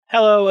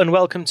Hello and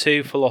welcome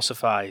to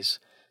Philosophize.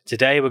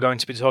 Today we're going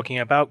to be talking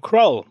about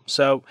Krull,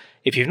 so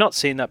if you've not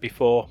seen that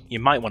before, you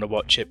might want to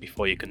watch it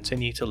before you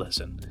continue to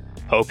listen.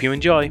 Hope you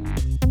enjoy.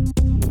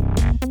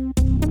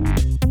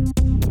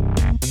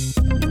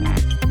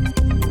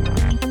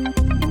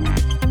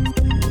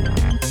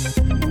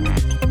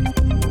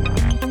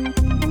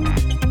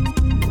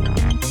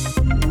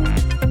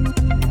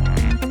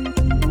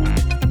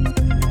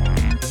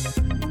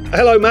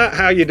 Hello, Matt.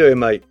 How you doing,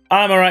 mate?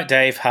 I'm alright,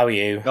 Dave. How are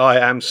you? I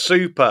am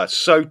super.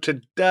 So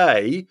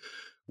today,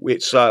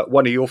 it's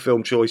one of your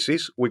film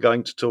choices. We're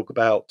going to talk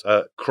about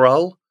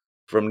Krull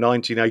from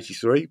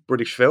 1983,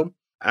 British film.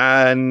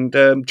 And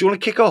do you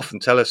want to kick off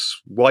and tell us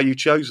why you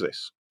chose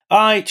this?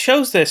 I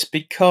chose this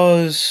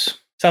because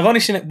I've only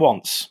seen it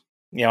once.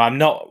 You know, I'm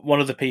not one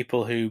of the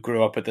people who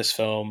grew up with this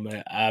film.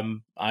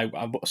 I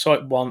saw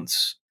it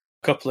once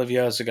a couple of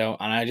years ago,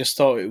 and I just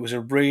thought it was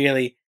a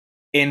really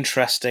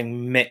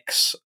interesting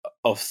mix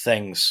of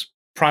things,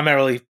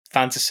 primarily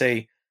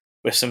fantasy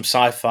with some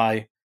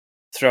sci-fi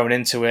thrown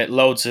into it,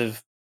 loads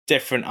of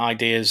different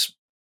ideas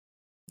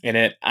in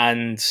it,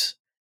 and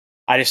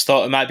I just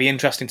thought it might be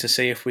interesting to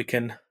see if we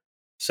can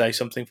say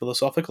something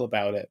philosophical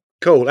about it.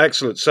 Cool,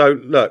 excellent.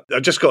 So, look, I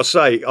just got to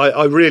say,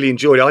 I really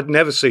enjoyed it. I'd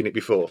never seen it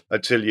before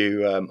until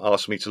you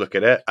asked me to look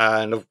at it,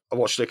 and I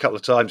watched it a couple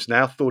of times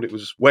now. Thought it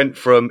went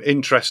from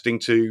interesting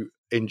to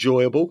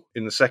enjoyable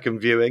in the second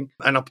viewing,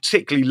 and I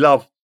particularly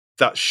love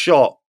that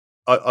shot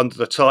under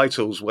the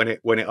titles when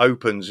it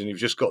opens, and you've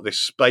just got this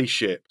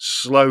spaceship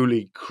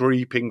slowly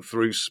creeping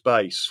through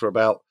space for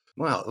about,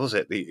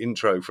 the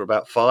intro for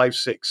about 5,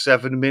 6,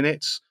 7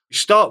 minutes. You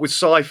start with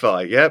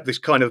sci-fi, yeah, this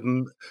kind of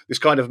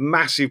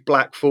massive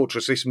black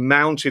fortress, this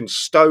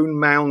stone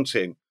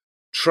mountain,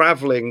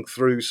 traveling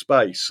through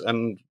space,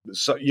 and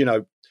so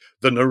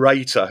the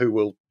narrator,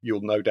 who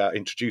you'll no doubt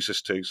introduce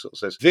us to, sort of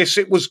says, "This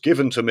it was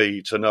given to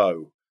me to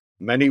know.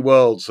 Many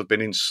worlds have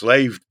been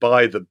enslaved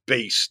by the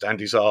beast and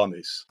his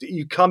armies."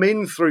 You come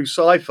in through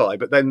sci-fi,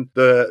 but then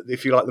the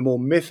more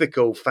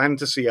mythical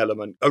fantasy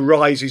element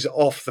arises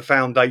off the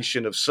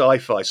foundation of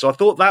sci-fi. So I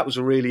thought that was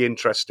a really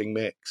interesting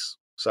mix.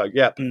 So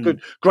yeah,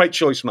 Good, great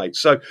choice, mate.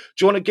 So do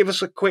you want to give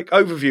us a quick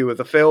overview of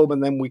the film,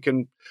 and then we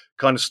can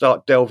kind of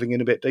start delving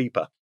in a bit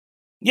deeper?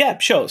 Yeah,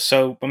 sure.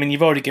 So, I mean,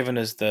 you've already given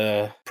us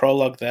the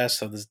prologue there.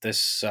 So there's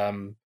this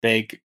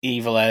big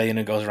evil alien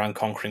who goes around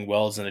conquering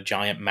worlds in a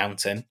giant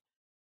mountain.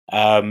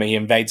 He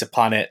invades a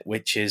planet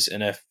which is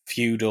in a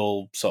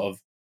feudal sort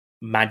of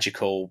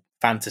magical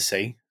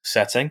fantasy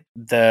setting.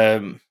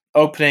 The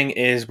opening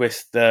is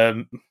with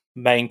the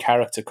main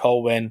character,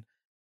 Colwyn,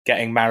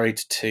 getting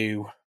married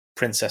to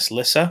Princess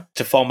Lyssa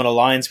to form an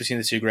alliance between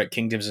the two great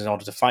kingdoms in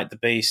order to fight the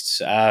beasts.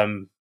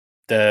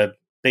 The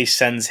beast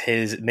sends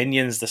his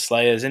minions, the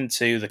Slayers,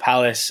 into the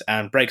palace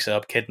and breaks it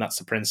up, kidnaps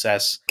the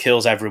princess,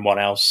 kills everyone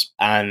else,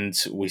 and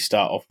we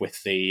start off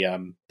with the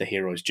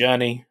hero's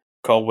journey.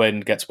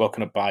 Colwyn gets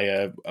woken up by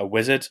a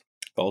wizard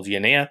called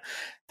Ynea.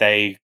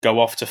 They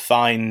go off to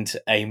find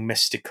a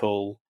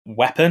mystical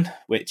weapon,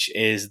 which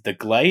is the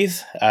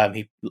glaive.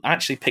 He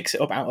actually picks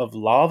it up out of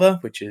lava,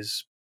 which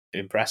is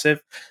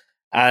impressive.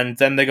 And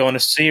then they go on a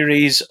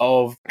series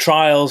of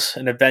trials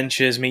and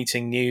adventures,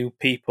 meeting new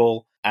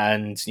people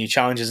and new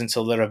challenges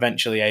until they're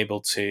eventually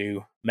able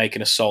to make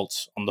an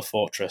assault on the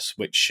fortress,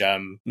 which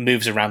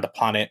moves around the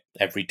planet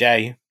every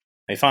day.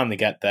 They finally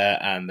get there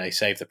and they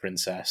save the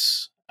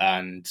princess.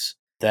 And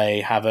they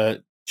have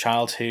a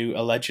child who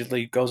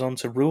allegedly goes on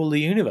to rule the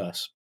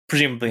universe,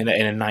 presumably in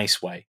a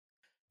nice way.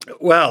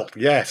 Well,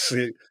 yes,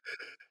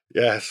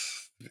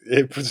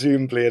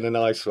 presumably in a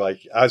nice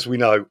way, as we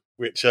know,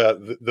 which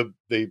the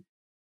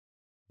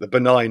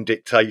benign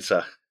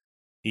dictator.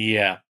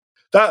 Yeah,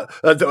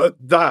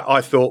 that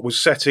I thought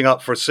was setting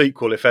up for a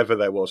sequel if ever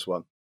there was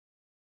one.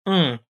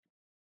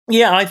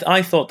 Yeah,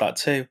 I thought that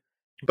too,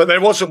 but there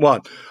wasn't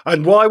one.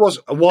 And why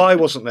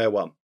wasn't there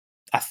one?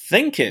 I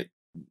think it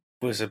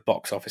was a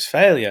box office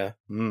failure.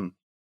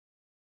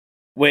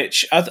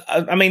 Which,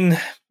 I mean,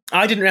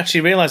 I didn't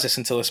actually realise this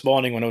until this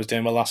morning when I was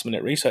doing my last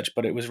minute research,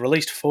 but it was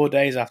released 4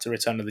 days after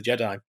Return of the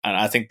Jedi. And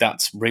I think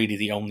that's really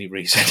the only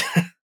reason.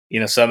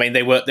 So I mean,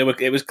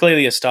 it was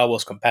clearly a Star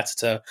Wars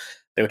competitor.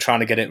 They were trying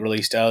to get it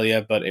released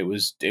earlier, but it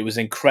was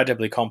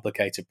incredibly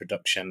complicated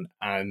production.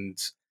 And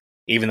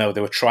even though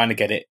they were trying to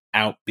get it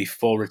out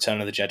before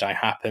Return of the Jedi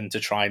happened to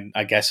try and,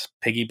 I guess,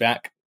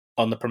 piggyback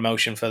on the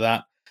promotion for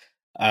that,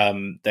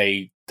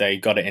 they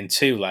got it in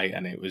too late,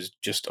 and it was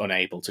just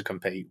unable to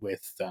compete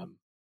with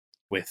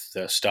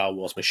the Star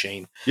Wars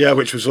machine. Yeah,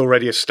 which was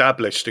already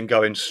established and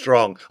going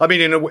strong. I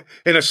mean,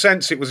 in a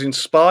sense, it was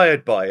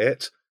inspired by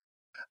it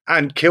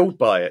and killed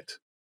by it.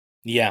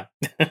 Yeah.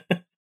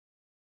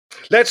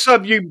 Let's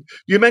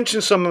you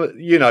mentioned some,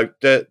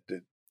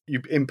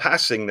 in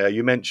passing there,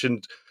 you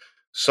mentioned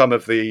some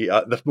of the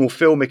more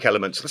filmic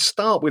elements. Let's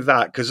start with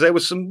that, because there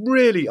was some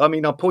really, I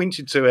mean, I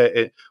pointed to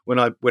it when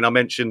I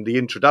mentioned the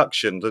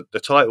introduction, the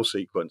title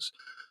sequence.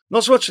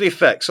 Not so much the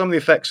effects. Some of the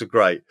effects are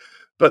great,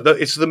 but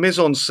it's the mise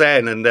en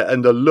scène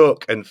and the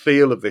look and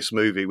feel of this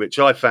movie, which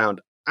I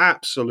found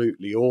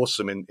absolutely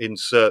awesome in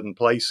certain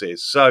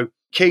places. So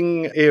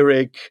King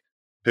Erig,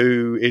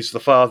 who is the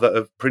father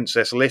of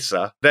Princess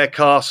Lyssa, their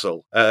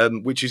castle,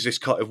 which is this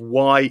kind of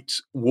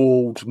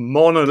white-walled,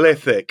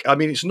 monolithic. I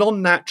mean, it's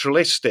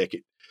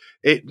non-naturalistic.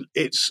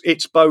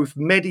 It's both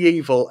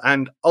medieval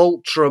and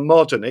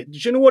ultra-modern. Do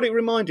you know what it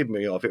reminded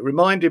me of? It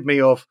reminded me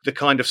of the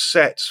kind of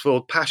sets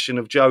for Passion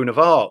of Joan of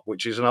Arc,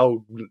 which is an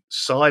old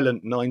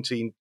silent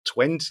 1920s,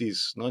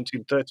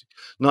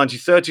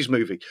 1930s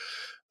movie.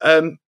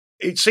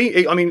 It's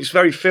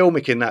very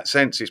filmic in that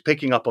sense. It's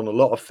picking up on a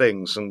lot of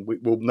things, and we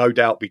will no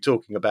doubt be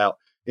talking about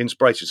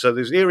inspiration. So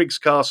there's Eric's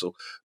castle,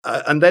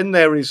 and then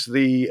there is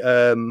the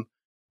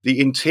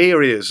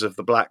interiors of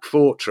the Black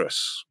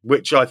Fortress,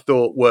 which I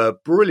thought were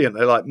brilliant.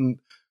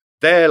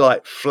 They're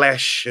like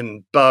flesh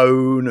and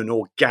bone and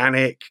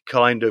organic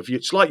kind of.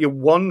 It's like you're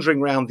wandering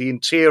around the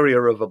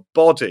interior of a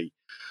body.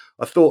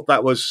 I thought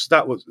that was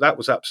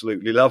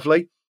absolutely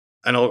lovely.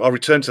 And I'll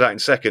return to that in a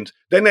second.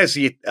 Then there's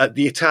the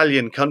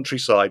Italian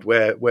countryside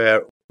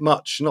where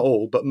much, not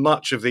all, but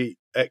much of the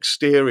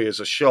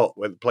exteriors are shot,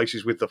 where the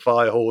places with the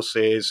fire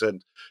horses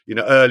and,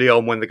 early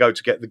on when they go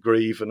to get the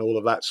grieve and all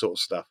of that sort of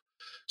stuff.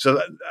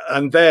 So,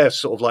 and they're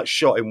sort of like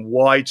shot in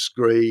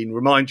widescreen,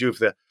 remind you of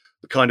the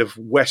kind of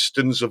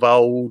westerns of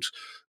old,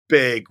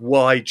 big,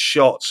 wide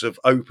shots of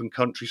open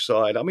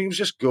countryside. I mean, it was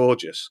just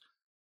gorgeous.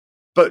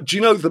 But do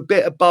you know, the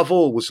bit above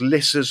all was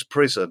Lyssa's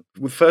prison.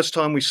 The first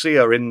time we see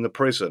her in the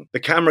prison, the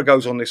camera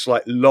goes on this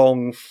like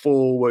long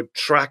forward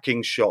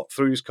tracking shot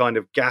through this kind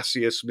of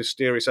gaseous,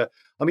 mysterious.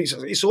 I mean,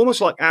 it's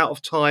almost like out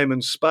of time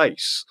and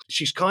space.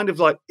 She's kind of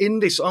like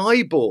in this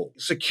eyeball,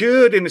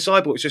 secured in this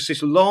eyeball. It's just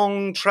this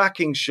long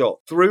tracking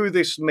shot through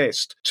this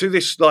mist to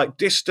this like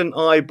distant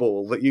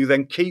eyeball that you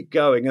then keep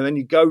going, and then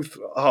you go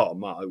through. Oh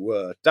my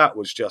word, that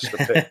was just a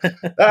bit.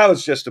 That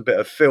was just a bit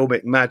of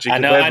filmic magic. I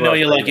know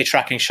you like your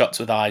tracking shots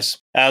with eyes,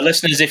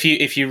 listeners.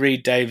 If you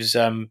read Dave's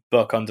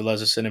book on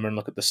Deleuze of Cinema and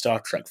look at the Star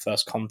Trek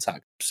First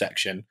Contact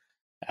section,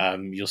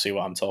 you'll see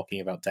what I'm talking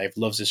about. Dave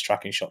loves his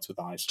tracking shots with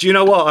eyes. Do you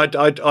know what?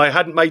 I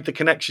hadn't made the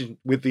connection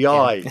with the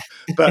eye,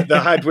 but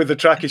I had with the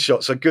tracking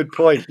shots. A good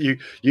point.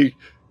 You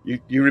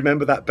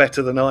remember that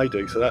better than I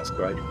do, so that's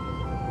great.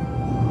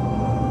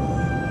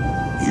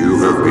 You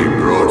have been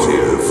brought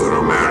here for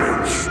a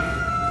marriage.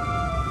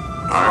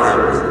 I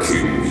am the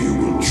king you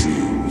will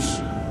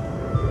choose.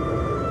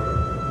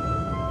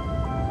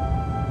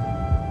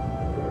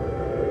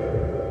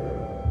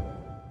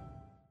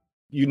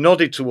 You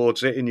nodded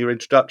towards it in your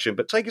introduction,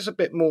 but take us a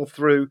bit more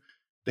through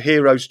the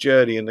hero's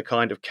journey and the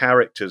kind of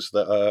characters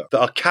that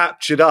are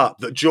captured up,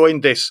 that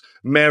joined this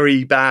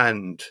merry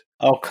band.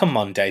 Oh, come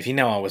on, Dave. You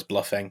know I was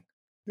bluffing.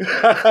 you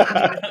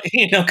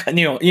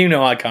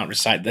know I can't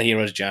recite the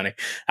hero's journey.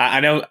 I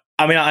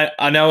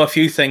know a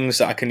few things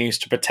that I can use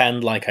to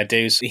pretend like I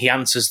do. So he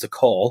answers the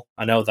call.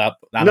 I know that.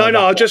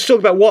 I'll just talk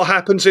about what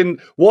happens in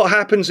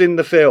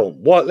the film.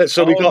 What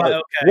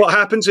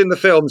happens in the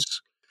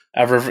films.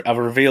 I've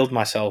revealed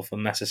myself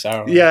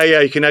unnecessarily.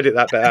 Yeah, you can edit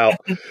that bit out.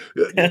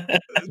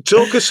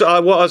 Talk us. What I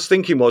was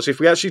thinking was, if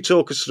we actually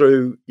talk us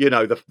through,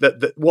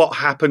 what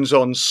happens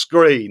on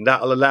screen,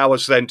 that'll allow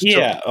us then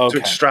to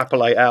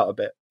extrapolate out a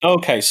bit.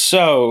 Okay,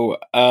 so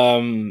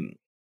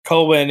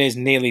Colwyn is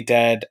nearly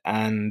dead,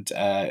 and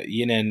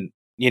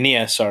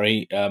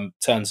Ynea,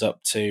 turns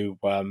up to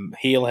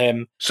heal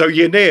him. So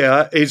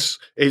Ynea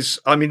is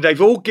I mean,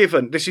 they've all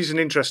given, this is an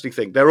interesting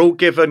thing, they're all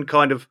given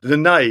kind of the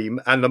name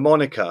and the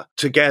moniker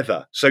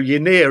together. So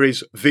Ynea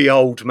is the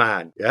old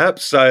man. Yep.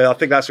 So I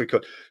think that's what we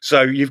call.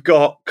 So you've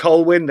got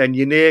Colwyn, then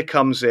Ynea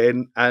comes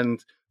in,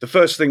 and the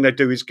first thing they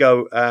do is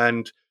go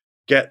and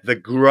get the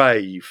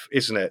grave,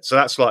 isn't it? So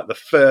that's like the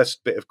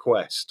first bit of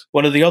quest.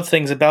 One of the odd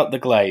things about the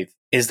glaive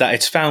is that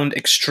it's found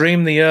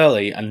extremely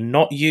early and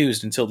not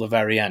used until the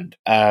very end.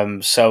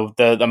 So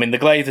the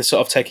glaive is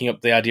sort of taking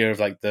up the idea of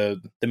like the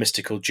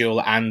mystical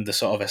jewel and the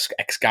sort of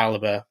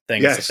Excalibur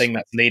thing. Yes. It's the thing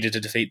that's needed to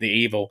defeat the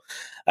evil.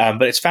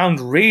 But it's found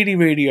really,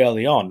 really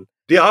early on.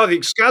 The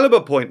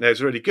Excalibur point there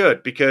is really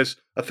good, because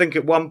I think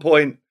at one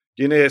point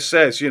Ynea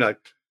says,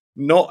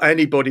 not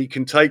anybody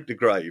can take the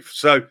grave.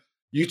 So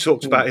you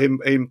talked about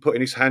him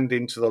putting his hand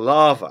into the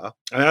lava,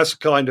 and that's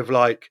kind of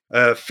like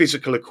a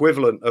physical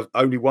equivalent of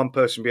only one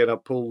person being able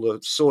to pull the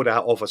sword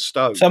out of a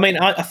stone. So, I mean,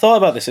 I thought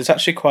about this. It's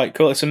actually quite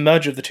cool. It's a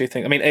merger of the two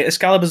things. I mean,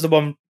 Excalibur's the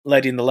one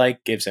Lady in the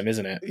Lake gives him,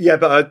 isn't it? Yeah,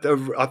 but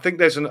I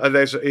think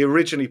he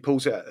originally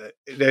pulls it.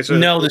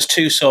 There's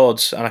two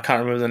swords, and I can't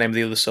remember the name of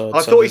the other sword.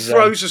 I thought he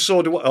throws a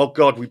sword away. Oh,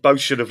 God, we both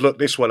should have looked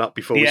this one up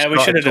before. Yeah, we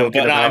should have done,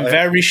 but I'm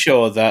very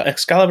sure that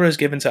Excalibur is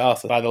given to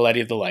Arthur by the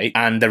Lady of the Lake,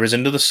 and there is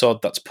another sword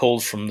that's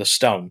pulled from the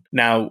stone.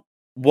 Now,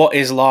 what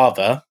is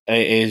lava?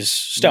 It is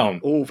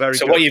stone. Oh, very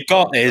so good. What you've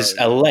got is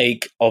a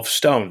lake of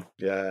stone.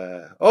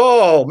 Yeah.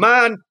 Oh,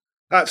 man,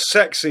 that's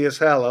sexy as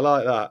hell. I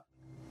like that.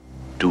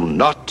 Do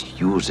not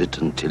use it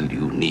until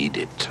you need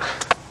it.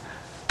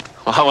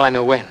 Well, how will I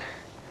know when?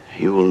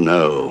 You will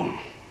know.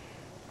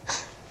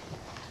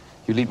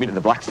 You lead me to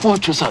the Black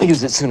Fortress, I'll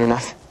use it soon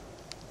enough.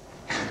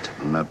 It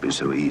will not be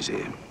so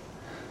easy.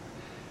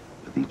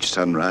 With each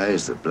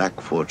sunrise, the Black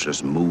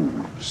Fortress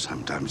moves.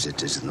 Sometimes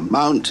it is in the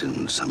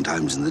mountains,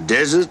 sometimes in the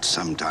desert,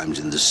 sometimes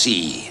in the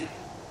sea.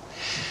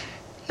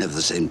 Never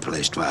the same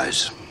place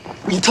twice.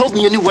 You told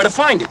me you knew where to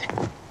find it.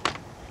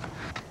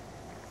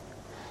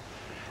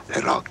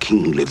 There are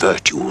kingly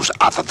virtues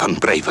other than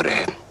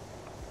bravery.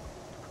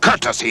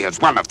 Courtesy is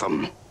one of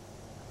them.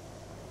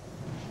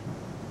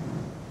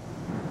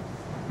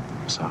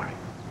 I'm sorry.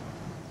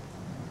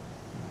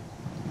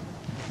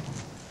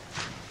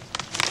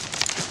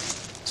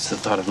 It's the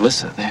thought of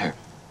Lyssa there.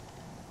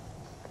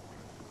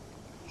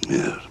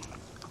 Yes.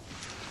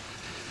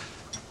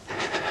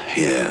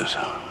 Yes.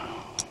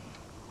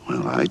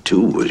 Well, I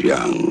too was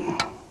young.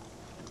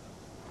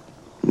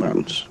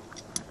 Once.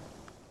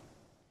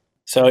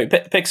 So he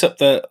picks up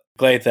the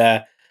glaive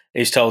there.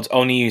 He's told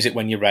only use it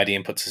when you're ready,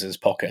 and puts it in his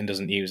pocket and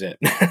doesn't use it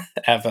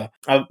ever.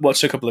 I've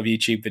watched a couple of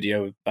YouTube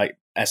video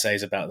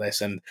essays about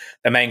this, and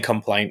the main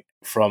complaint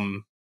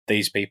from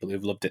these people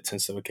who've loved it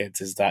since they were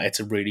kids is that it's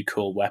a really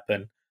cool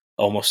weapon,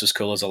 almost as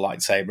cool as a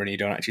lightsaber, and you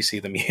don't actually see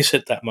them use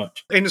it that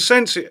much. In a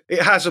sense,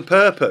 it has a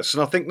purpose,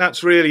 and I think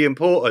that's really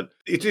important.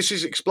 This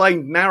is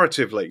explained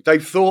narratively.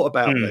 They've thought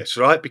about this,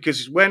 right?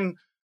 Because when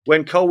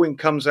Colwyn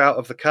comes out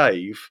of the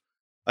cave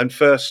and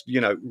first,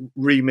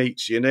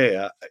 re-meets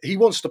Ynir, he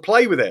wants to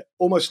play with it,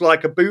 almost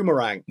like a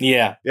boomerang.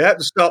 Yeah,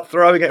 to start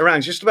throwing it around.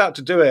 He's just about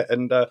to do it,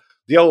 and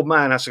the old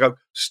man has to go,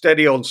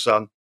 steady on,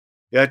 son.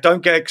 Yeah,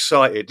 don't get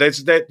excited.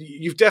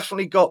 You've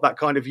definitely got that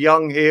kind of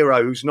young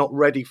hero who's not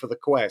ready for the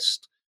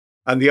quest,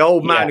 and the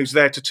old man who's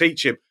there to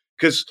teach him.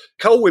 Because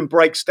Colwyn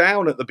breaks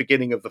down at the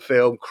beginning of the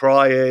film,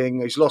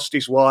 crying. He's lost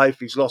his wife.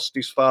 He's lost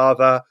his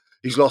father.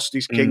 He's lost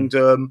his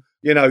kingdom.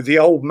 The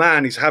old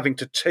man is having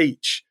to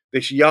teach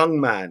this young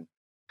man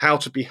how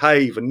to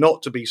behave and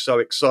not to be so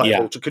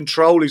excitable, to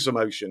control his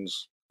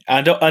emotions.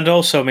 And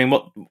also, I mean,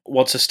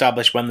 what's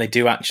established when they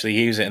do actually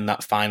use it in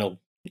that final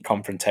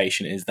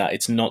confrontation is that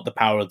it's not the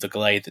power of the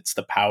glaive, it's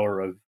the power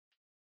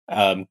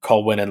of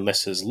Colwyn and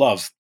Lyssa's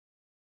love.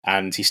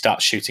 And he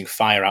starts shooting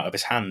fire out of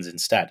his hands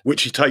instead.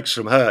 Which he takes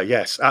from her,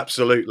 yes,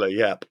 absolutely,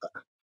 yeah.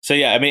 So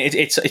yeah, I mean,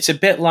 it's a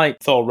bit like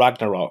Thor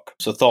Ragnarok.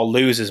 So Thor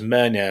loses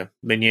Mjolnir,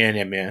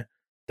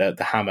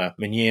 the hammer,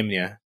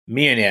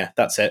 Mjolnir,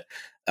 that's it.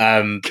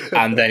 And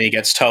then he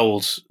gets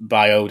told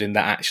by Odin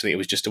that actually it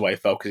was just a way of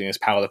focusing his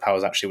power. The power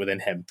is actually within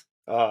him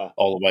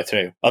all the way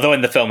through. Although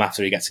in the film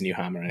after he gets a new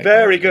hammer.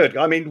 Very good.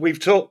 I mean, we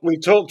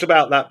talked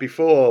about that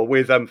before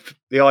with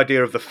the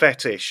idea of the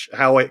fetish,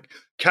 how it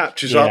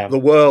captures up the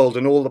world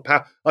and all the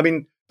power. I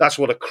mean, that's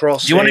what a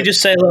cross is. Do you want to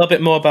just say a little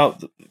bit more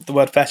about the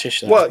word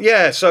fetish? Then? Well,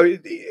 yeah. So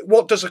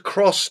what does a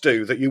cross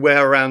do that you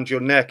wear around your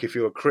neck if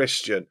you're a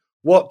Christian?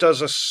 What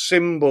does a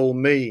symbol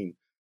mean?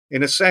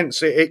 In a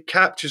sense, it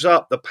captures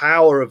up the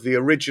power of the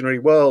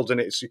originary world,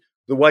 and it's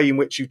the way in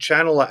which you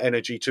channel that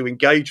energy to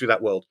engage with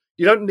that world.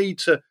 You don't need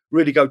to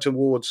really go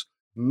towards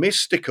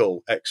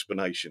mystical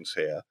explanations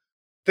here.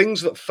 Things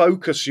that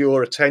focus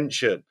your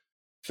attention,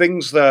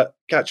 things that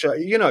catch,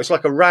 it's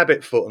like a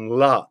rabbit foot and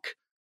luck.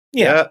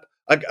 Yeah.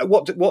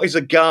 What is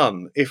a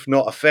gun if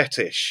not a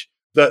fetish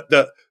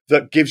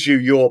that gives you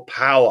your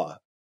power?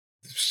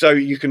 So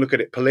you can look at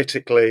it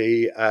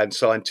politically and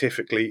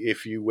scientifically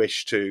if you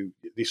wish to,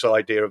 this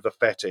idea of the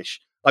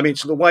fetish. I mean,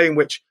 it's the way in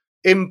which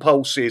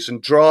impulses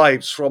and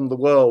drives from the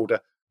world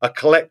are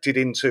collected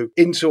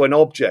into an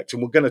object.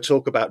 And we're going to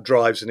talk about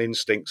drives and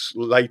instincts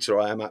later,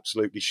 I am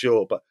absolutely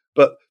sure.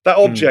 But that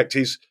object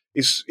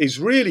is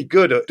really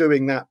good at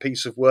doing that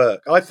piece of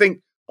work. I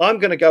think I'm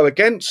going to go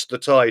against the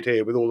tide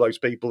here with all those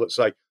people that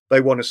say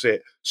they want to see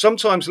it.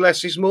 Sometimes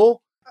less is more.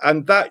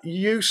 And that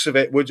use of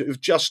it would have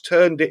just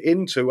turned it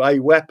into a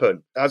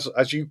weapon.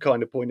 As you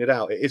kind of pointed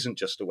out, it isn't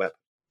just a weapon.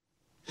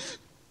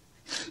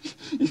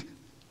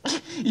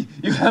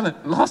 You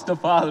haven't lost a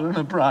father and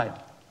a bride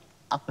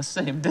on the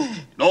same day.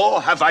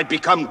 Nor have I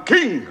become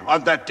king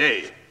on that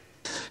day.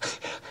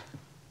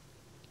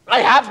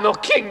 I have no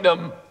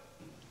kingdom.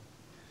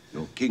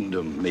 Your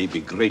kingdom may be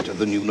greater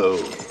than you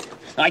know.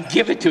 I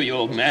give it to you,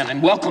 old man,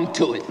 and welcome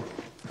to it.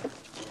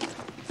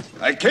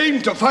 I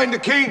came to find a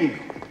king.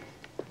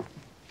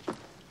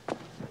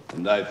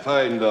 And I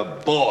find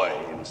a boy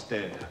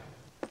instead.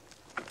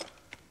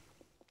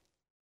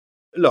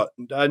 Look,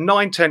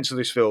 9/10 of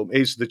this film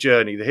is the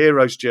journey, the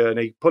hero's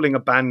journey, pulling a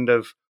band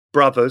of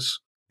brothers.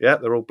 Yeah,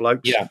 they're all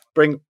blokes. Yeah.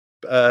 Pulling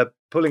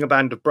a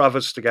band of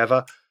brothers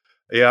together.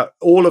 Yeah,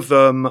 all of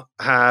them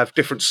have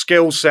different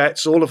skill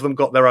sets. All of them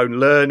got their own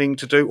learning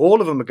to do. All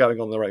of them are going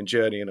on their own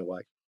journey in a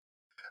way.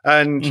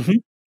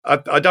 And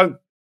I don't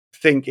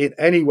think in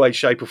any way,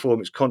 shape or form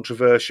it's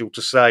controversial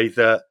to say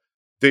that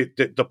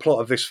the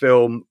plot of this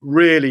film,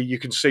 really, you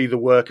can see the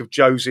work of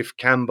Joseph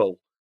Campbell,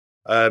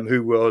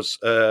 who was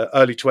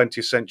early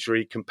 20th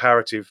century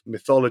comparative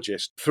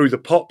mythologist, through the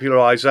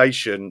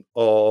popularization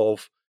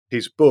of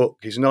his book,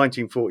 his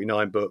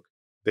 1949 book,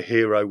 The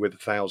Hero with a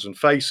Thousand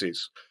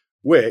Faces,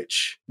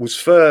 which was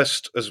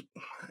first, as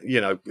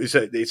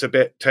it's a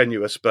bit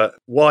tenuous, but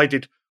why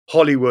did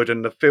Hollywood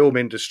and the film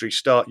industry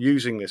start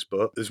using this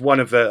book? As one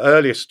of the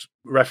earliest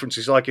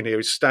references I can hear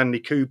is Stanley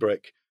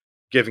Kubrick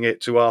giving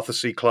it to Arthur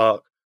C.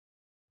 Clarke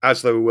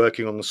as they were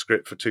working on the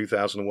script for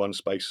 2001: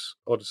 Space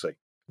Odyssey.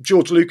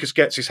 George Lucas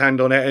gets his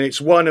hand on it, and it's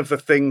one of the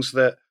things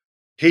that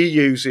he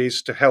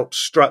uses to help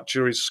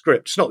structure his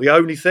script. It's not the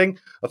only thing.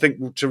 I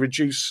think to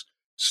reduce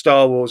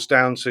Star Wars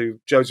down to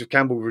Joseph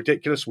Campbell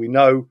ridiculous, we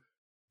know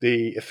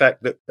the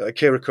effect that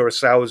Akira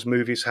Kurosawa's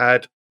movies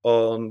had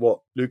on what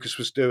Lucas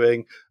was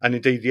doing, and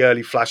indeed the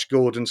early Flash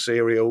Gordon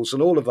serials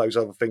and all of those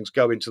other things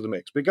go into the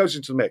mix. But it goes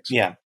into the mix.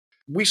 Yeah.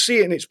 We see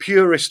it in its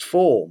purest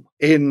form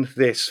in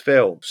this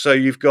film. So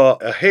you've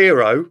got a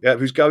hero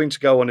who's going to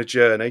go on a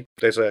journey.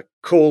 There's a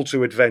call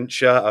to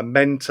adventure. A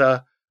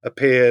mentor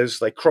appears.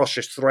 They cross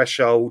a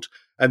threshold.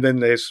 And then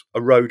there's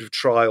a road of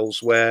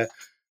trials where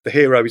the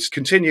hero is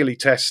continually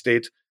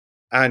tested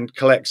and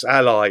collects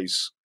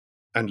allies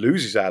and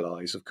loses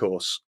allies, of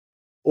course,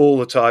 all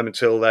the time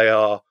until they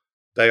are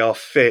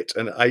fit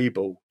and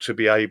able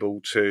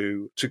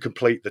to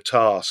complete the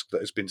task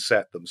that has been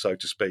set them, so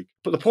to speak.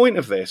 But the point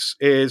of this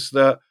is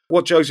that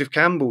what Joseph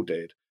Campbell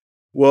did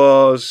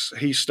was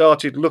he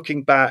started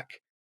looking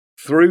back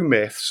through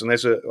myths, and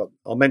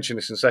I'll mention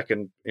this in a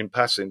second in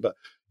passing, but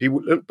he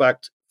looked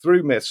back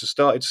through myths and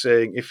started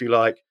seeing, if you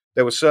like,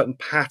 there were certain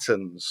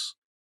patterns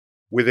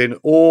within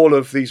all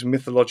of these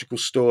mythological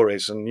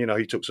stories. And,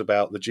 he talks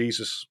about the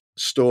Jesus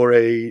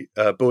story,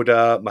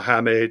 Buddha,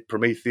 Muhammad,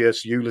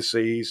 Prometheus,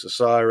 Ulysses,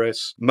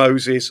 Osiris,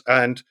 Moses,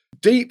 and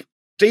deep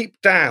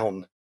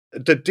down,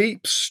 the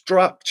deep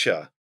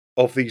structure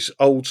of these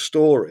old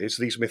stories,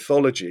 these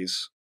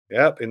mythologies,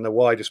 in the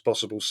widest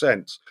possible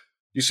sense,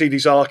 you see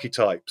these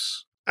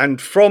archetypes. And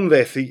from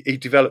this, he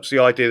develops the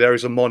idea there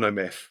is a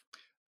monomyth.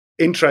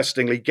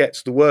 Interestingly,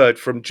 gets the word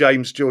from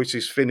James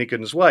Joyce's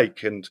Finnegan's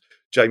Wake, and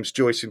James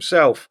Joyce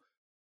himself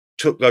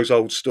took those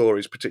old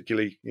stories,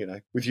 particularly,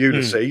 with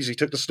Ulysses, he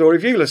took the story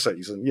of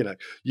Ulysses and,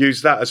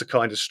 used that as a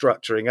kind of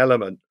structuring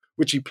element,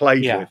 which he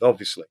played with,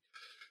 obviously.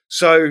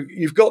 So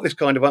you've got this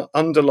kind of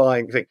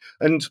underlying thing.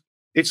 And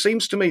it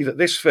seems to me that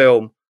this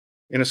film,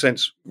 in a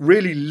sense,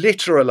 really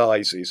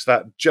literalizes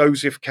that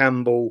Joseph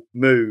Campbell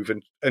move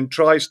and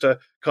tries to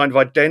kind of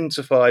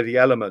identify the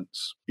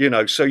elements,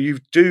 so you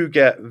do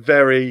get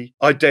very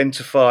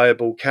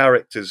identifiable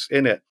characters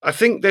in it. I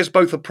think there's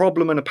both a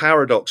problem and a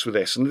paradox with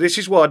this, and this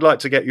is what I'd like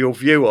to get your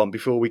view on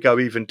before we go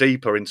even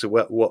deeper into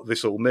what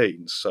this all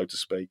means, so to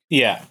speak.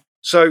 Yeah.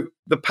 So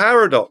the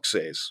paradox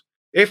is,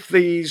 if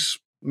these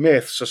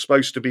myths are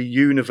supposed to be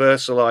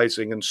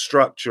universalizing and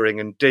structuring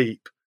and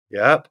deep,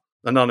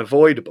 and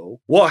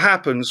unavoidable, what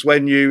happens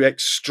when you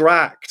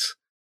extract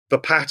the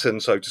pattern,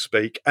 so to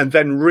speak, and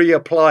then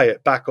reapply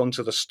it back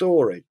onto the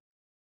story?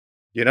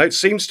 It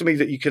seems to me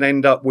that you can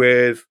end up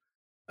with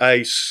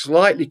a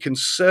slightly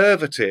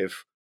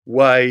conservative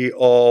way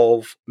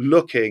of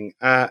looking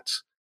at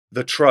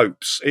the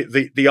tropes,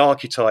 the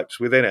archetypes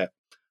within it.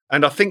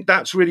 And I think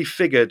that's really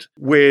figured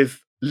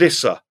with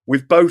Lyssa,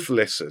 with both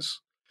Lyssas.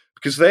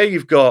 Because there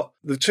you've got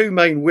the two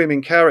main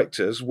women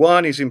characters.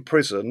 One is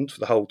imprisoned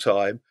the whole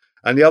time,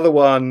 and the other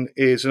one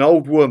is an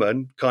old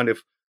woman, kind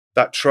of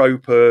that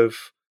trope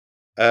of,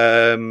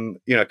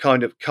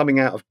 kind of coming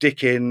out of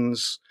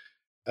Dickens,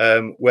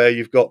 where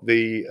you've got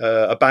the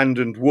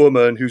abandoned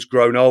woman who's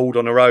grown old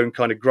on her own,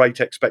 kind of Great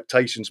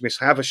Expectations, Miss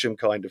Havisham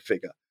kind of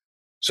figure.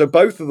 So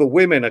both of the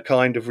women are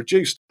kind of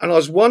reduced. And I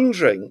was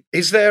wondering,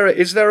 is there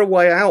a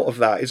way out of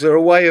that? Is there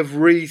a way of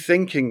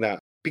rethinking that?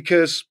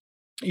 Because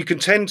you can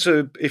tend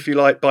to, if you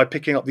like, by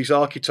picking up these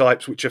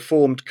archetypes which are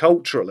formed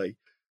culturally,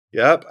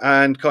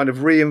 and kind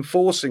of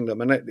reinforcing them.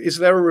 And is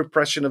there a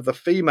repression of the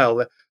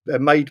female? They're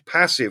made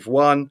passive.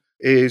 One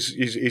is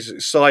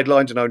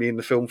sidelined and only in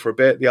the film for a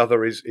bit. The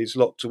other is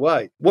locked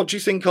away. What do you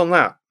think on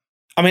that?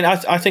 I mean,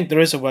 I think there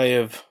is a way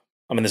of.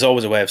 I mean, there's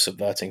always a way of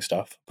subverting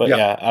stuff. But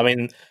I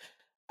mean,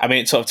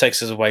 it sort of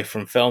takes us away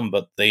from film.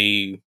 But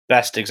the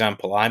best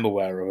example I'm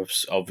aware of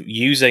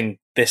using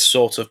this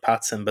sort of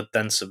pattern but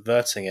then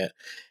subverting it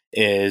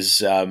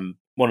is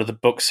one of the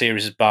book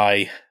series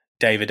by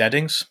David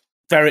Eddings.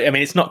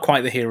 It's not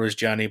quite the hero's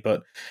journey,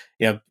 but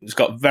it's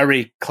got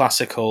very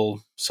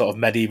classical sort of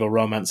medieval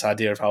romance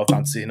idea of how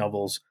fantasy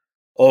novels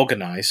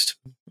organized.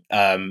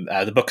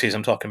 The book series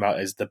I'm talking about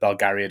is the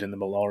Belgariad and the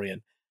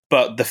Malorian,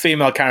 but the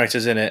female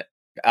characters in it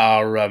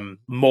are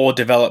more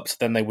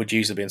developed than they would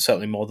usually be, and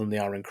certainly more than they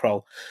are in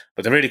Krull.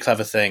 But the really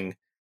clever thing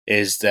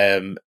is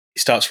he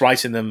starts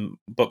writing them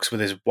books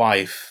with his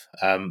wife,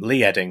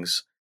 Lee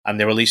Eddings. And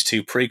they released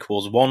two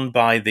prequels, one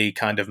by the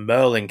kind of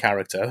Merlin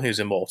character, who's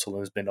immortal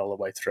and has been all the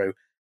way through,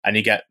 and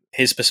you get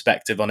his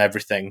perspective on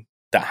everything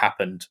that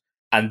happened.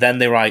 And then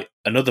they write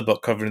another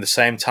book covering the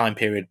same time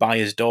period by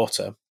his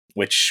daughter,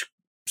 which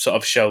sort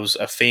of shows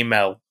a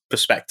female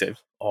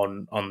perspective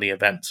on the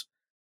event,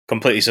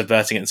 completely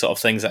subverting it and sort of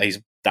things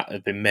that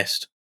have been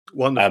missed.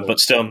 Wonderful. But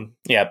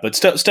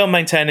still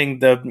maintaining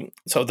the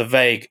sort of the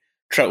vague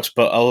tropes,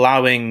 but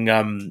allowing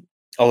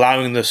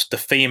the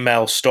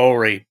female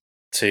story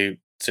to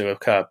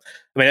occur.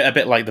 I mean, a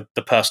bit like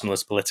the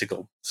personalist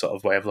political sort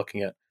of way of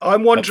looking at.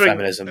 I'm wondering.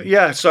 Feminism.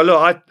 Yeah. So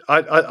look,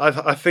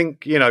 I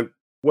think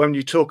when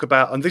you talk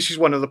about, and this is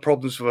one of the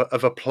problems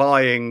of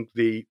applying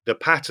the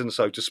pattern,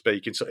 so to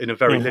speak, in a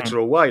very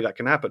literal way, that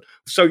can happen.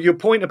 So your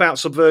point about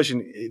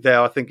subversion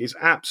there, I think, is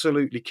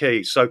absolutely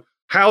key. So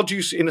how do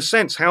you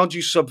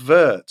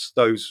subvert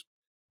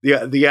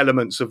the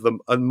elements of the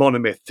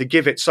monomyth to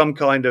give it some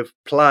kind of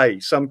play,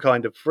 some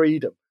kind of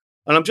freedom?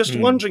 And I'm just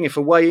wondering if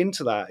a way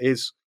into that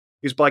is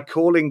by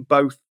calling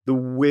both the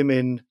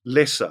women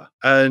Lyssa,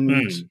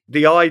 and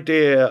the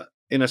idea,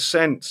 in a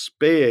sense,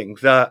 being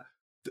that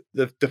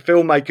the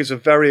filmmakers are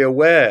very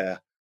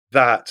aware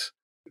that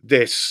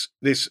this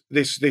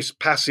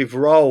passive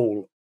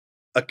role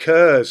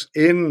occurs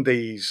in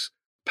these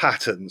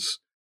patterns,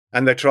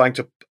 and they're trying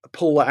to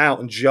pull that out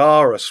and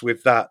jar us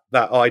with that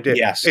idea.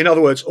 Yes. In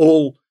other words,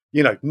 all,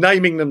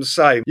 naming them the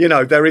same.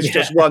 There is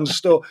just one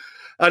story,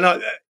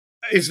 and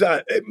is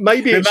that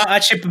maybe it's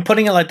actually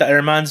putting it like that? It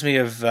reminds me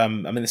of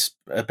it's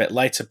a bit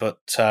later, but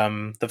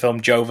the film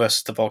Joe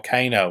vs. the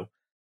Volcano,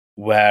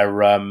 where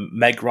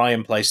Meg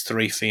Ryan plays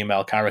 3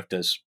 female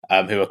characters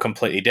who are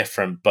completely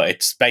different, but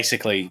it's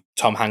basically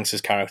Tom Hanks's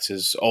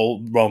characters.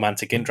 All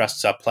romantic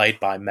interests are played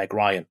by Meg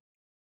Ryan.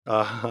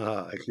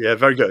 Yeah,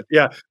 very good.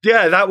 Yeah,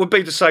 that would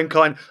be the same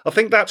kind. I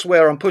think that's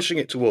where I'm pushing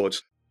it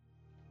towards.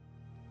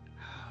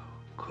 How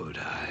could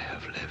I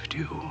have left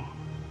you?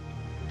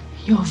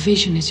 Your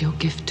vision is your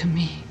gift to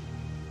me.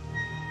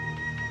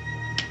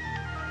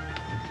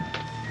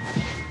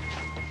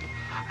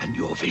 And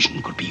your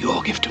vision could be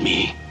your gift to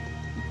me.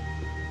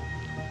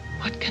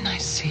 What can I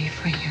see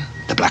for you?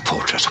 The Black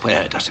Fortress,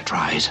 where does it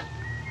rise?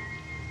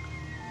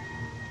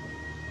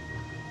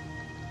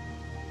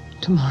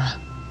 Tomorrow.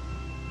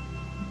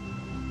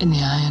 In the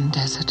Iron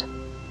Desert.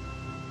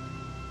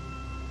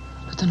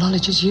 But the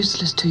knowledge is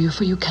useless to you,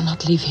 for you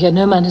cannot leave here.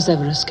 No man has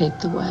ever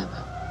escaped the web.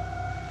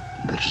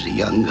 There is a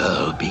young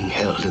girl being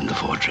held in the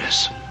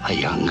fortress. A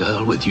young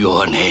girl with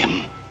your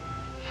name.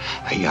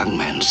 A young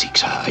man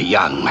seeks her. A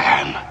young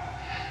man.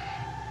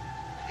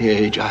 The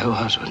age I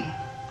was when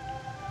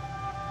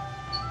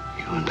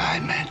you and I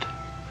met.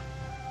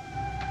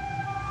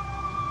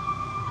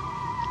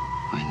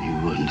 When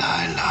you and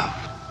I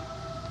loved.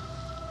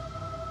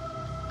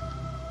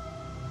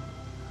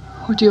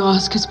 What you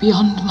ask is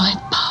beyond my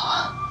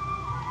power.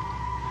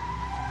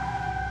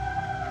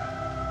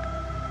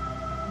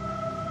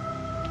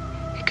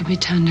 It can be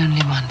turned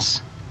only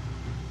once.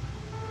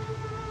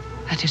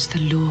 That is the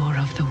lure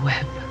of the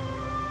web.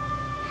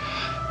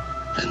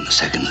 Then the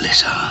second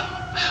Lyssa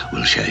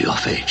will share your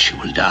fate. She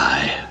will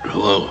die,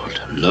 grow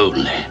old,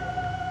 lonely.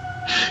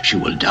 She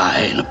will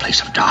die in a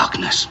place of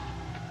darkness.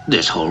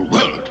 This whole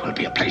world will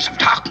be a place of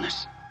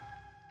darkness.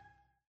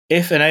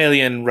 If an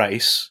alien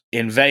race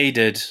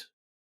invaded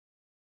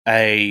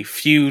a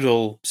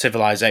feudal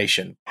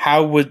civilization,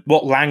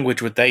 what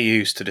language would they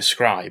use to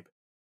describe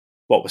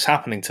what was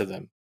happening to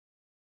them?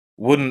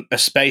 Wouldn't a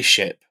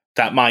spaceship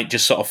that might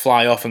just sort of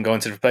fly off and go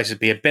into different places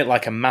be a bit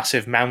like a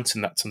massive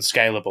mountain that's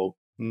unscalable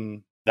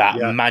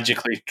that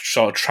magically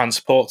sort of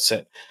transports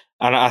it?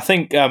 And I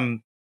think, I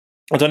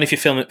don't know if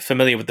you're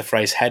familiar with the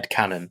phrase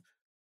headcanon,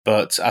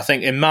 but I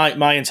think in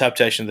my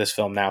interpretation of this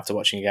film now, after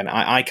watching again,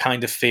 I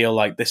kind of feel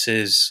like this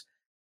is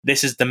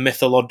the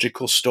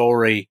mythological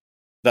story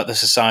that the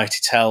society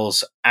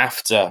tells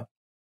after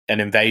an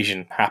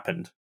invasion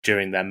happened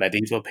during their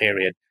medieval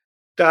period.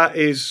 That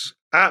is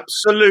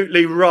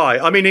absolutely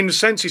right. I mean, in a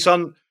sense, it's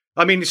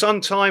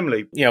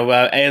untimely.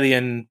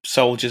 Alien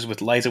soldiers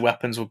with laser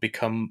weapons would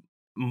become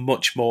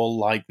much more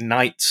like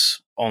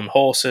knights on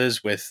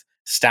horses with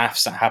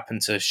staffs that happen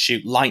to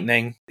shoot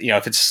lightning.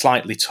 If it's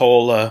slightly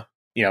taller,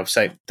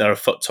 say they're a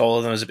foot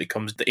taller than us, it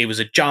becomes he was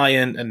a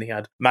giant and he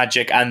had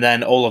magic, and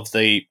then all of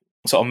the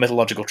sort of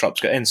mythological tropes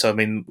get in. So, I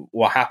mean,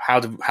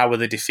 how were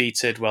they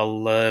defeated?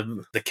 Well,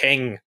 the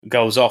king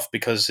goes off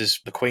because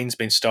the queen's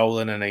been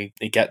stolen, and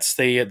he gets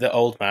the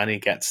old man, he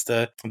gets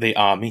the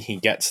army, he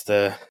gets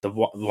the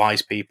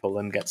wise people,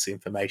 and gets the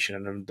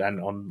information, and then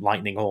on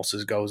lightning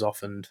horses goes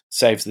off and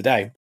saves the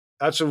day.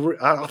 I think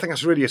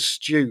that's really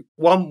astute.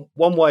 One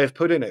way of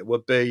putting it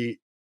would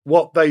be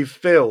what they've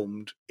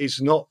filmed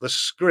is not the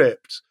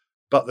script,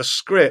 but the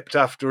script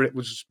after it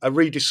was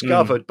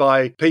rediscovered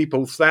by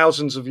people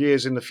thousands of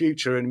years in the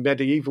future in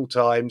medieval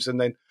times,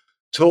 and then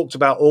talked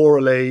about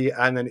orally,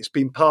 and then it's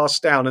been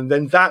passed down, and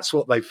then that's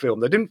what they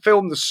filmed. They didn't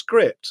film the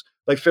script.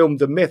 They filmed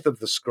the myth of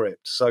the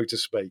script, so to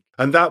speak.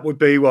 And that would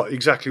be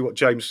exactly what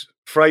James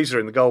Fraser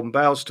in The Golden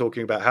Bow's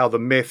talking about, how the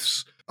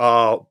myths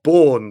are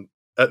born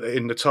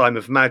in the time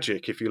of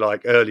magic, if you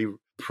like, early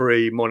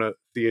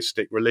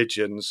pre-monotheistic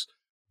religions.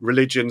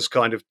 Religions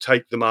kind of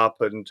take them up,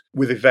 and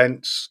with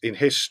events in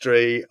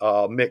history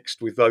are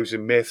mixed with those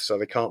in myth, so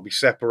they can't be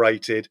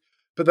separated.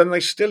 But then they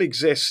still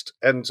exist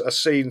and are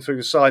seen through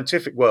the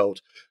scientific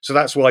world. So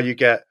that's why you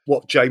get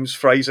what James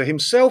Fraser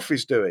himself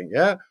is doing,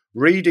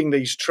 reading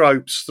these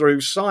tropes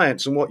through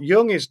science, and what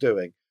Jung is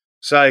doing,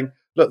 saying,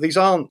 look,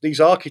 these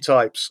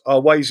archetypes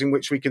are ways in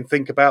which we can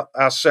think about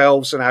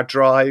ourselves and our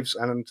drives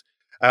and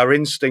our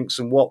instincts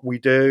and what we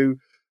do.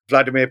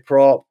 Vladimir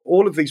Prop,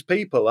 all of these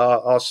people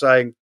are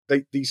saying,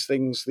 these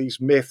things, these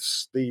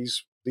myths,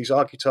 these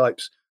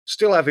archetypes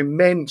still have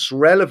immense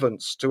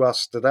relevance to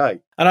us today.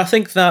 And I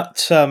think that,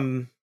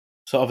 sort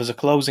of as a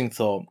closing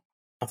thought,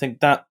 I think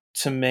that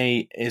to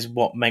me is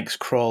what makes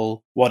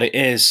Krull what it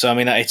is. So I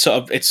mean,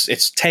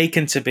 it's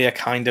taken to be a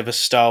kind of a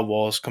Star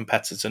Wars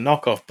competitor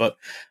knockoff, but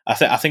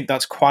I think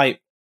that's quite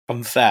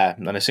unfair.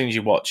 And as soon as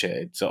you watch it,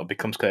 it sort of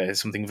becomes clear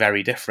it's something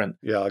very different.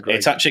 Yeah, I agree.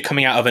 It's actually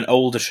coming out of an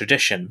older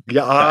tradition.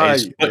 Yeah, that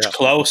is much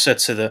closer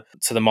to the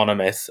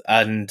monomyth,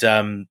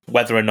 and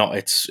whether or not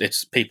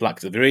it's people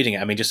actively reading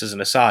it. I mean, just as an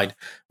aside,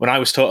 when I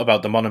was taught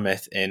about the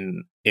monomyth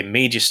in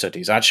media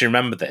studies, I actually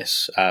remember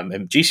this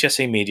in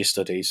GCSE media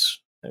studies.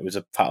 It was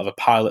a part of a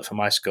pilot for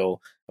my school,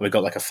 and we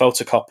got like a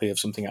photocopy of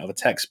something out of a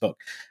textbook,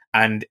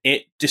 and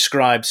it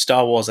described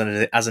Star Wars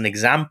as an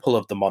example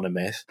of the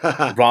monomyth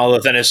rather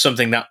than as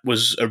something that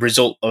was a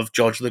result of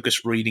George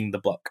Lucas reading the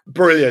book.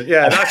 Brilliant,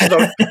 yeah.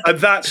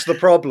 That's the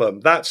problem.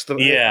 That's the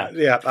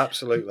yeah,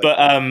 absolutely. But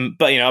I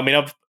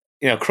mean,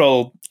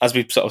 Krull, as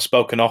we've sort of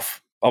spoken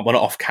off, well, not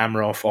off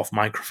camera, off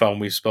microphone,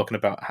 we've spoken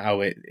about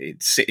how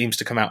it seems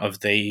to come out of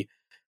the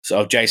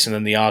sort of Jason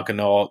and the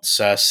Argonauts,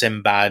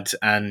 Sinbad,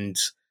 and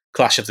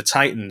Clash of the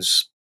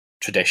Titans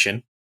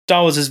tradition.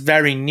 Star Wars is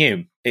very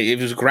new. It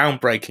was a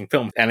groundbreaking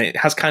film, and it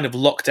has kind of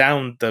locked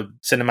down the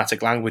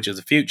cinematic language of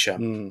the future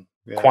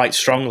quite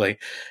strongly.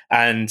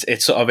 And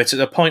it's at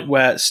a point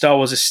where Star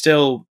Wars is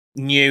still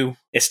new.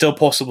 It's still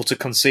possible to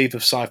conceive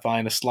of sci-fi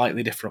in a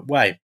slightly different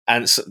way.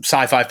 And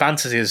sci-fi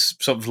fantasy is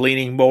sort of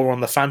leaning more on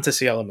the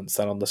fantasy elements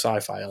than on the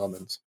sci-fi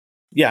elements.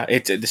 Yeah,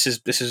 this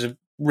is a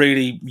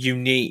really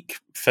unique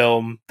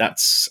film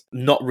that's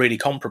not really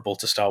comparable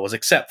to Star Wars,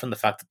 except from the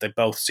fact that they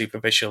both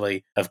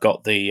superficially have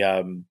got the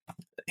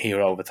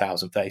hero of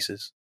 1,000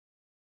 faces.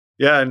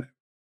 Yeah, and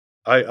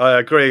I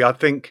agree. I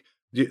think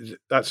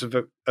that's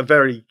a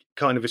very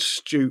kind of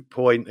astute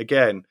point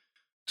again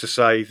to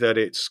say that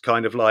it's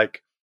kind of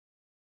like,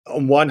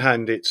 on one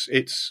hand,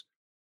 it's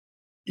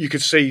you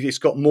could see it's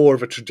got more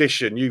of a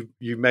tradition.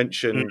 You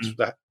mentioned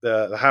the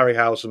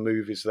Harryhausen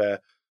movies there.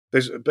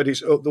 But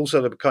it's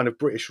also the kind of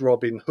British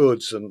Robin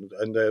Hoods and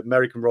the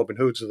American Robin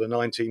Hoods of the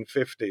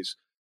 1950s.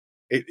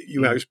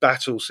 Its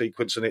battle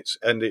sequence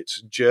and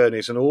its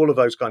journeys and all of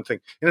those kind of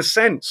things. In a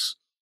sense,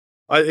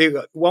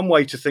 one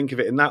way to think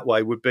of it in that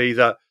way would be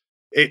that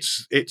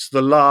it's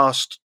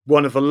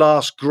one of the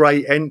last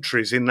great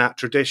entries in that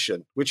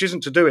tradition, which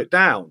isn't to do it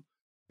down.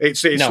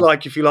 It's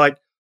like, if you like,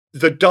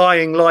 the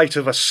dying light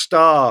of a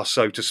star,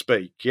 so to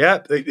speak. Yeah,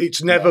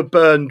 it's never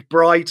burned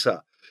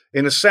brighter.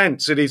 In a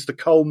sense, it is the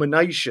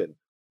culmination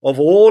of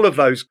all of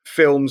those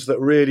films that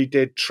really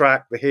did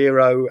track the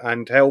hero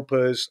and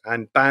helpers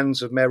and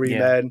bands of merry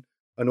men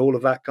and all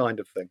of that kind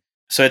of thing.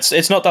 So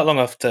it's not that long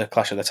after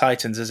Clash of the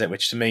Titans, is it?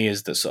 Which to me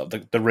is the sort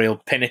of the real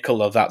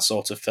pinnacle of that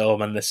sort of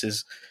film, and this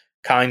is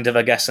kind of,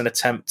 I guess, an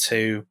attempt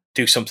to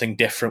do something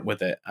different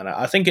with it, and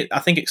I think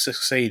it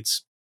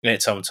succeeds in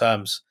its own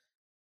terms.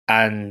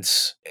 And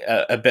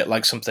a bit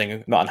like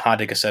something Martin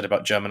Heidegger said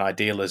about German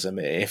idealism,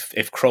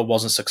 if Krull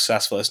wasn't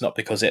successful, it's not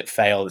because it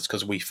failed, it's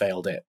because we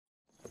failed it.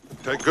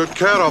 Take good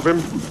care of him.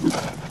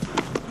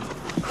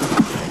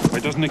 Why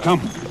doesn't he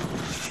come?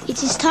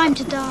 It's his time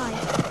to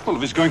die. Well,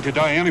 if he's going to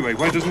die anyway,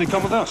 why doesn't he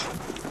come with us?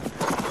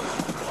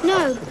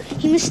 No,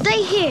 he must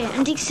stay here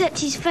and accept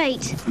his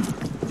fate.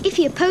 If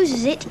he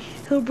opposes it,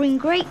 he'll bring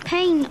great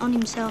pain on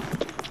himself.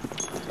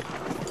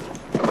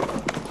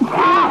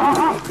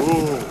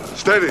 Oh,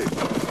 steady.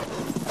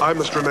 I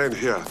must remain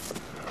here.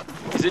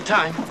 Is it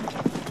time?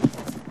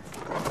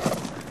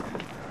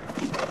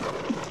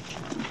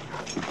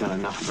 You've done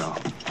enough, bro.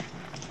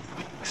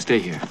 Stay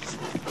here.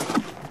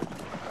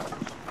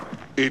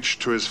 Each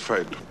to his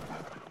fate.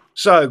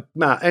 So,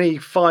 Matt, any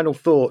final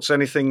thoughts?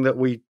 Anything that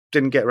we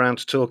didn't get around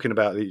to talking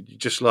about that you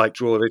just like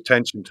draw the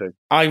attention to?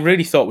 I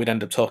really thought we'd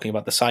end up talking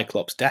about the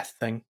Cyclops' death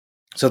thing.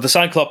 So the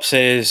Cyclops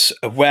is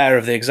aware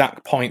of the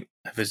exact point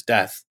of his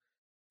death,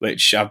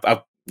 which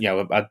I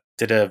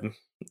did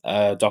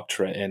a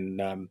doctorate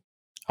in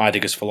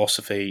Heidegger's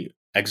philosophy,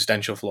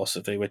 existential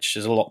philosophy, which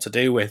has a lot to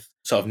do with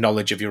sort of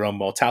knowledge of your own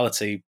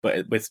mortality.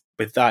 But with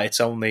that,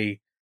 it's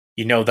only,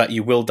 you know that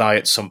you will die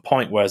at some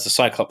point, whereas the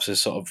Cyclops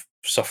is sort of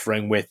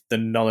suffering with the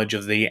knowledge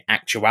of the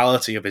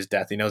actuality of his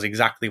death. He knows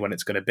exactly when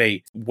it's going to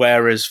be.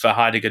 Whereas for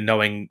Heidegger,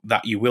 knowing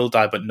that you will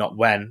die but not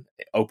when,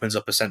 it opens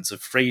up a sense of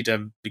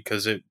freedom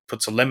because it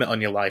puts a limit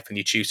on your life and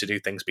you choose to do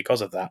things because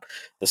of that.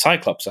 The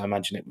Cyclops, I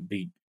imagine it would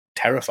be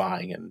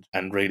terrifying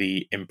and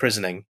really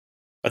imprisoning.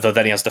 Although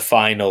then he has the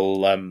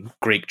final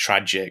Greek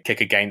tragic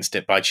kick against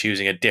it by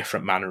choosing a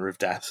different manner of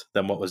death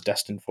than what was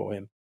destined for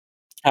him.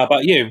 How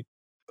about you,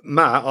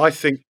 Matt? I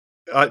think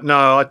I'm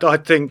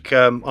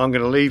going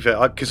to leave it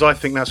because I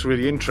think that's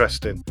really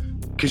interesting.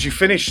 Because you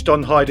finished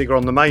on Heidegger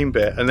on the main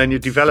bit, and then you're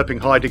developing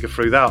Heidegger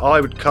through that. I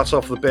would cut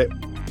off the bit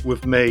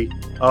with me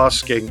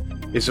asking,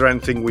 "Is there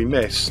anything we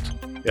missed?"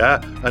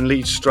 Yeah, and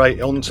lead straight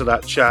onto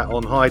that chat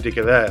on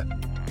Heidegger there,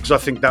 because I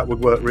think that would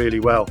work really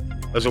well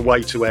as a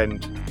way to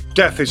end.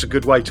 Death is a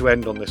good way to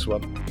end on this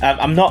one.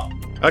 I'm not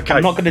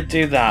going to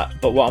do that,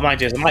 but what I might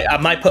do is I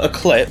might put a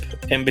clip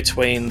in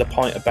between the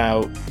point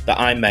about that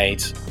I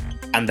made,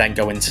 and then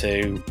go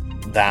into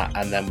that,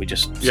 and then we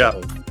just sort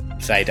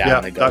of fade out. Yeah,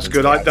 and it goes that's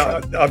into good. the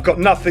outro. I've got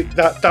nothing.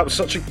 That was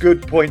such a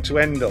good point to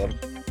end on.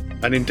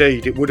 And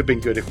indeed, it would have been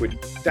good if we'd.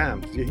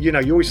 Damn, you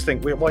always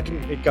think, why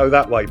didn't it go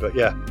that way? But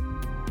yeah,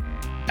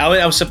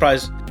 I was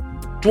surprised.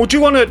 Well, do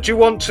you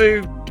want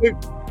to?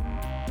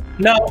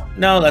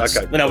 No, that's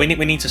Okay. no. We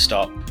need to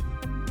stop.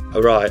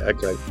 All right.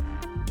 Okay.